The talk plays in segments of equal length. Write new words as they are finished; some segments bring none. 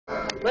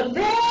Hey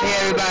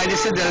everybody,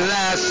 this is the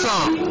last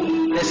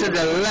song. This is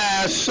the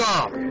last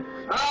song.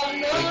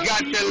 We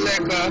got the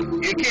liquor.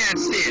 You can't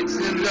see it.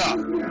 Sit it up.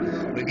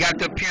 We got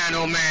the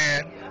piano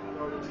man.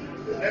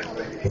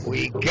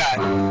 We got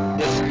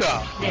the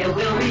stuff. There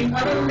will be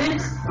other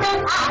lips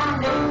that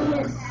I have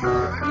kissed,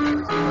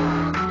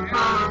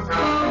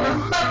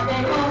 but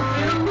they won't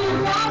feel me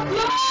like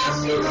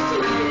yours used to.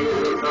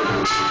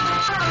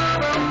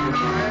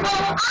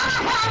 Oh, I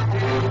have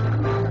dreamed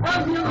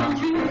of you and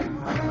you,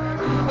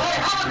 but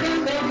how can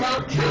they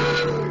come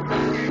true?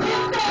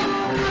 If they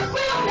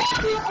will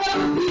never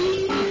ever be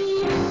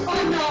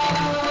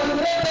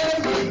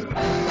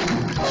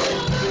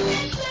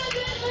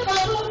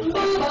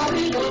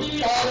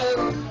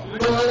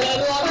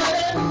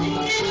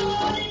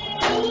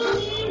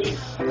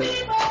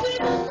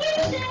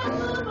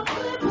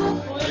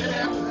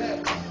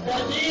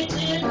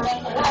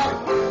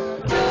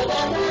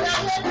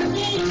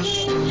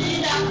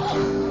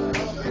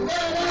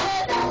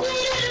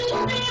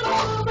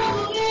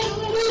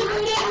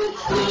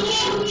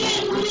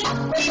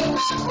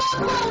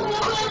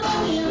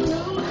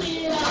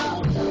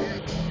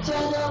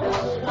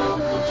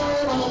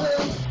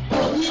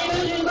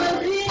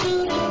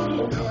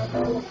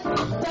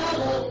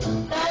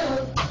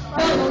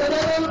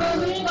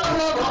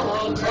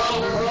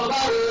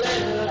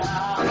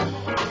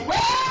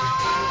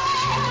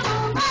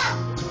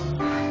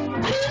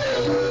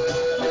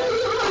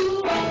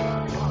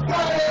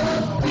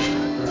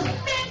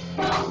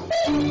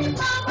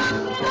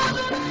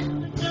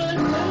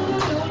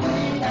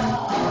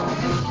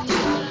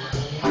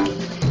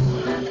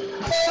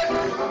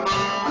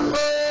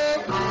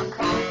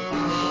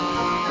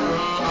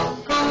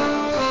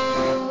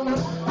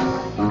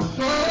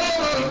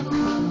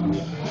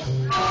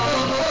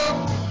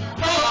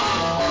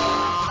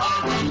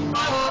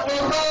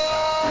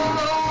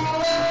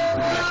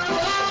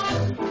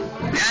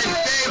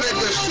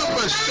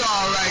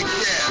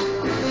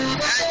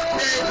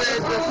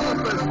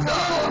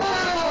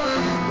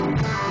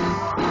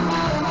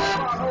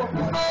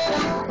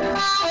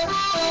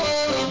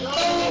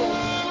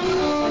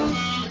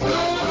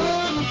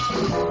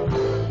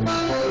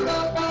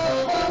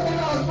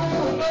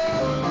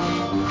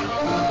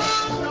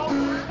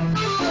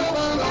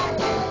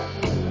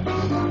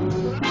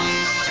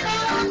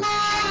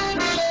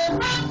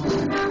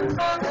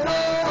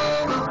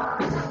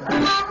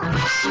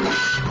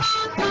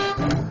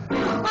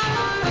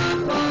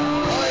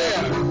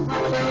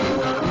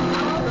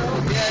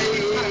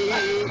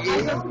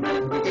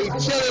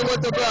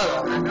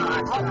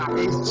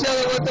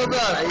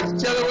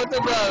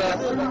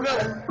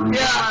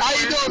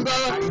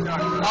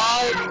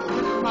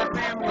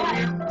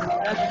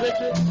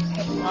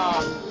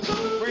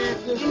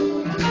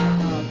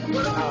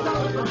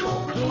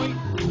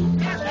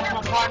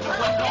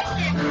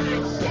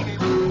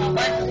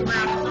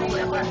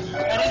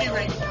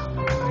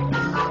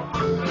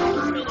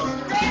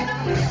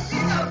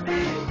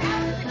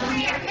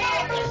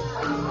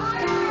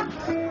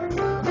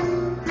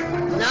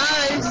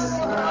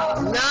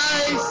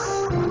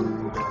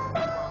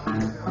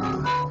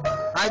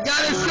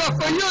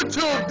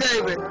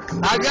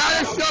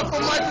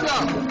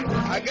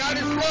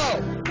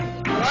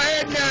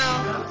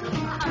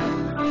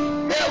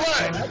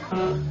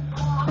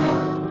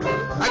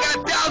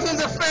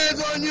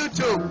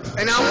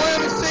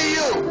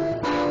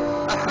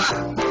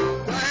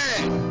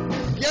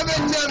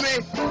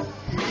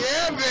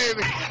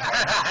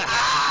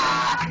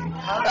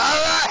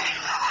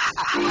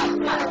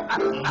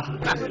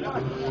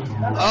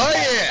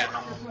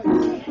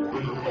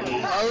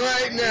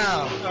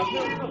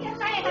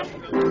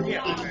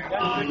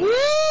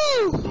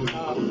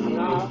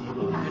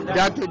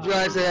Dr.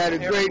 Drice, I had a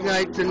great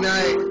night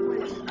tonight,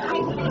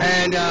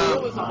 and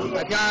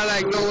I kind of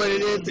like know what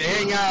it is to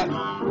hang out,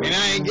 and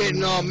I ain't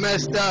getting all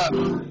messed up,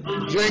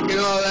 drinking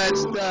all that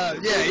stuff.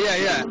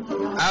 Yeah.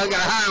 I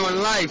got high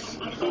on life.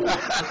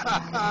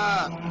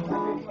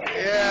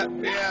 Yeah.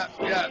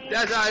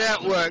 That's how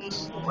that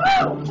works.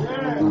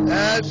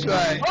 That's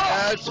right.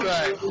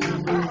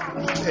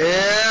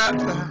 Yeah.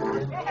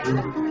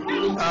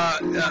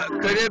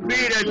 Could it be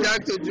that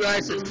Dr.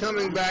 Drice is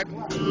coming back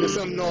to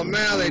some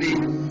normality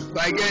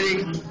by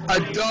getting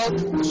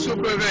adult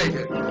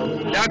supervision?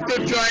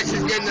 Dr. Drice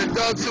is getting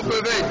adult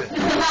supervision.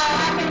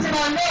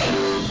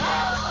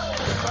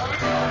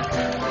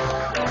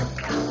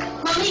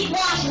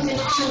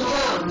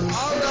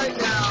 All right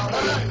now.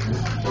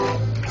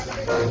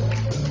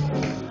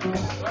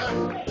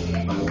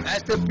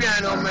 That's the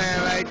piano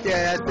man right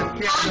there. That's the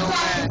piano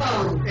man.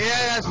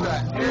 Yeah, that's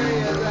right.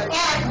 Yeah, right.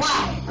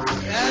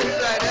 That's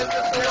right. That's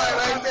the boy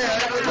right there.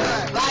 That's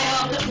right. Right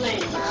off the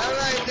plate. All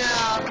right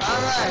now.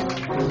 All right.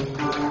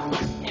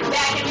 And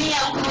backing me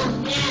up on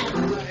the piano.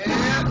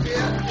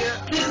 Yeah.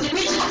 Mr.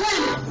 Richard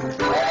Clemens.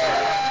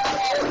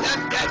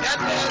 That's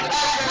a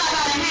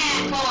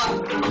hand for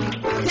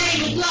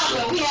David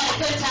Glover. We had a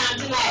good time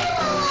tonight.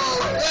 Oh,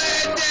 go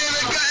ahead,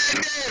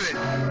 David.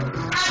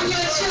 I'm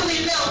yours truly,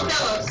 Bill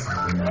Phillips.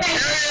 There he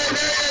is.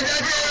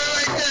 There he is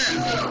right there.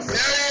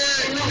 There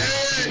he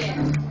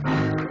is.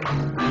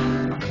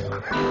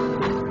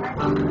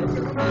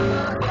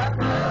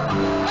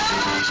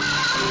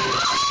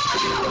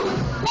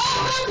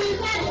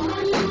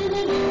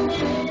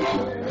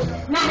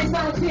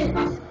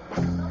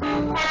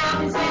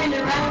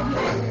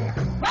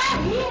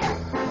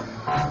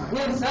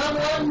 with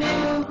someone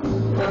new.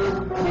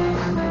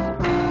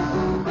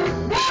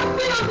 What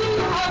will be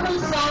our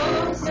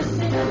songs to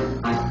sing?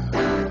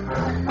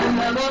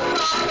 Another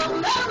song,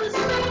 another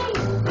sing.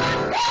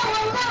 There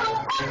will never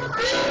ever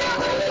be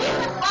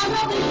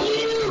another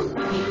you.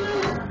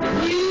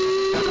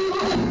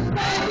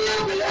 There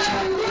will be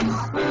other lips,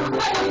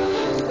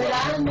 but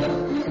I know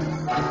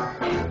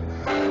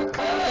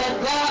that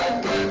God,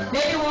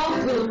 they won't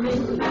feel me.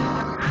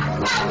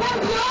 Not what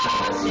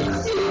yours should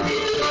see me.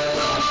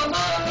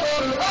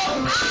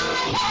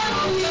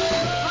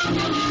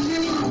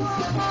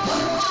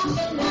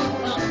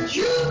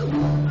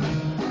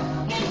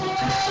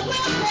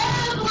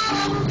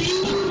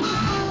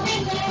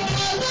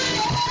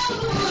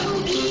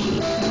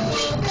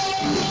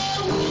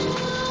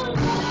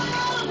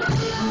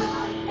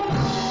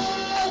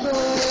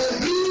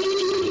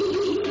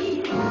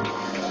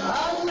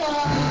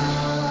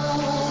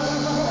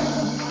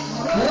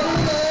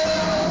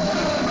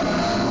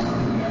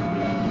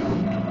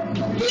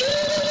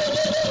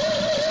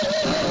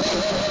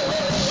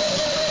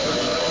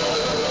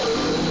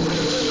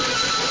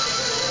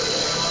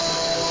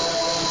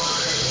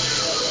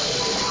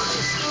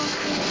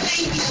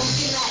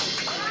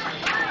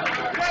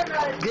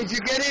 Did you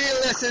get any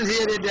lessons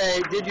here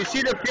today? Did you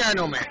see the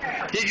piano man?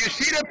 Did you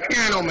see the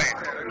piano man?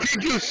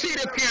 Did you see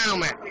the piano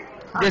man?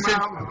 This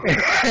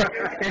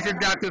is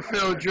Dr.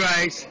 Phil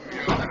DRICE.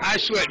 I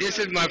swear, this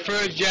is my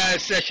first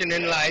jazz session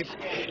in life,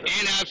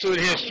 in absolute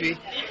history.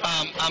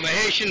 I'm a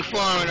Haitian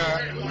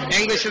foreigner.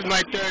 English is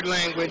my third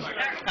language.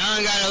 I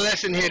ain't got a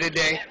lesson here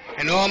today.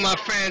 And all my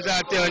friends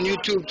out there on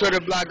YouTube, Twitter,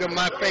 Blogger,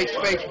 my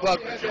Facebook.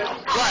 What?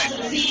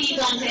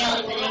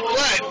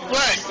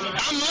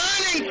 I'm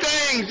learning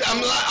things.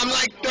 I'm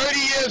like 30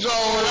 years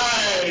old,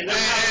 and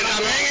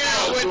I'm hanging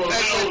out with.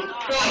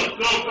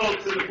 Go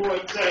to the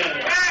board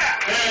saying,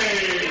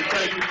 hey,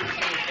 thank you.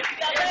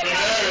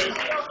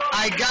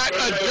 I got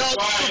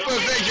adult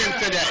supervision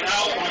today.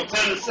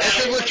 This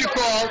is what you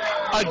call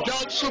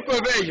adult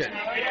supervision.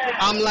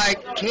 I'm like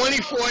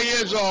 24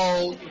 years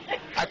old.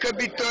 I could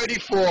be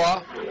 34.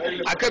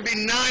 I could be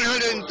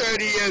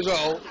 930 years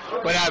old,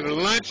 but I've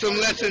learned some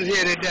lessons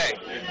here today.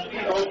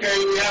 Okay,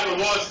 we have a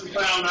lost and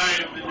found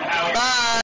item in the house. Bye.